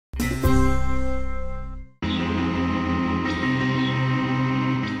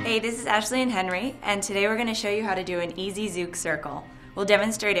Hey, this is Ashley and Henri, and today we're going to show you how to do an easy Zouk circle. We'll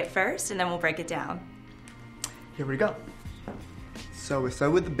demonstrate it first, and then we'll break it down. Here we go. So we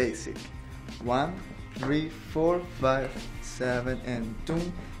start with the basic. 1, 3, 4, 5, 7, and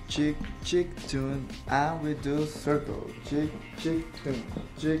tune, chick, chick, tune, and we do circle. Chick, chick, tune,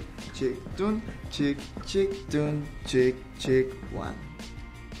 chick, chick, tune, chick, chick, tune, chick, chick, 1.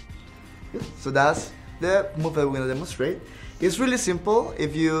 Good. So that's the move that we're going to demonstrate. It's really simple.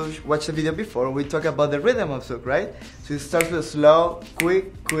 If you watched the video before, we talked about the rhythm of Zouk, right? So it starts with slow,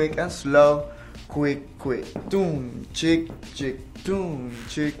 quick, quick, and slow, quick, quick. Tune, chick, chick, tune,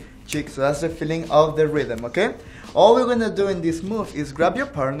 chick, chick. So that's the feeling of the rhythm, okay? All we're gonna do in this move is grab your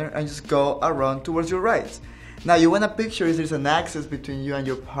partner and just go around towards your right. Now you wanna picture if there's an axis between you and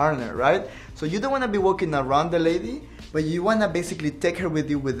your partner, right? So you don't wanna be walking around the lady, but you wanna basically take her with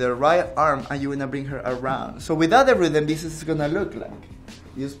you with the right arm and you wanna bring her around. So without the rhythm, this is gonna look like.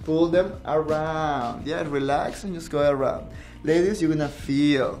 You just pull them around. Yeah, relax and just go around. Ladies, you're gonna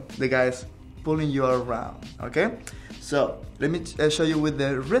feel the guys pulling you around, okay? So let me show you with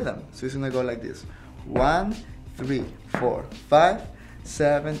the rhythm. So it's gonna go like this. 1, 3, 4, 5,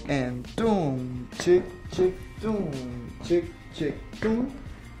 7, and boom, chick, chick, boom, chick, chick, boom,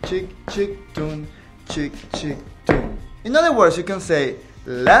 chick, chick, tune, chick, chick, tune. In other words, you can say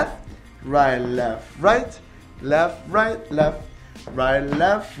left, right, right, left,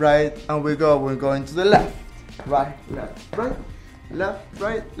 right, right, and we're going to the left, right, right, left,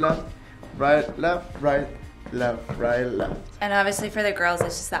 right, right, left, right. And obviously for the girls,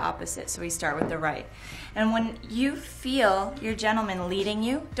 it's just the opposite, so we start with the right. And when you feel your gentleman leading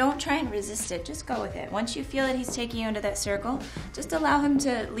you, don't try and resist it, just go with it. Once you feel that he's taking you into that circle, just allow him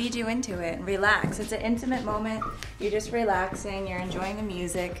to lead you into it and relax. It's an intimate moment, you're just relaxing, you're enjoying the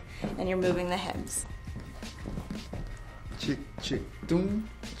music, and you're moving the hips. Chick, chick, doom,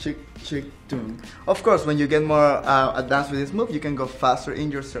 chick, chick, doom. Of course, when you get more advanced with this move, you can go faster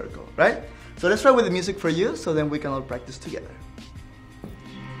in your circle, right? So let's try with the music for you, so then we can all practice together.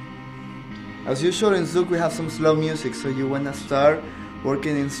 As usual in Zouk, we have some slow music, so you wanna start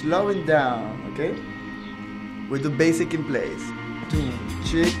working in slowing down, okay? We do basic in place. Doom,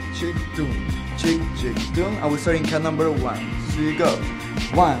 chick, chick, doom, chick, chick, doom, and we start in count number 1. So you go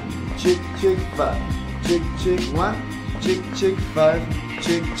 1, chick, chick, 5, chick, chick, 1, chick, chick, 5,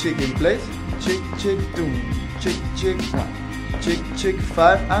 chick, chick in place, chick, chick, doom, chick, chick, 1, chick, chick,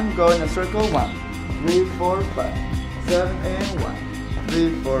 5, and go in a circle 1, 3, 4, 5, 7, and 1.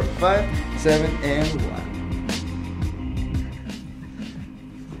 3, 4, 5, 7, and 1.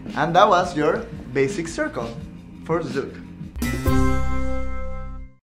 And that was your basic circle for Zouk.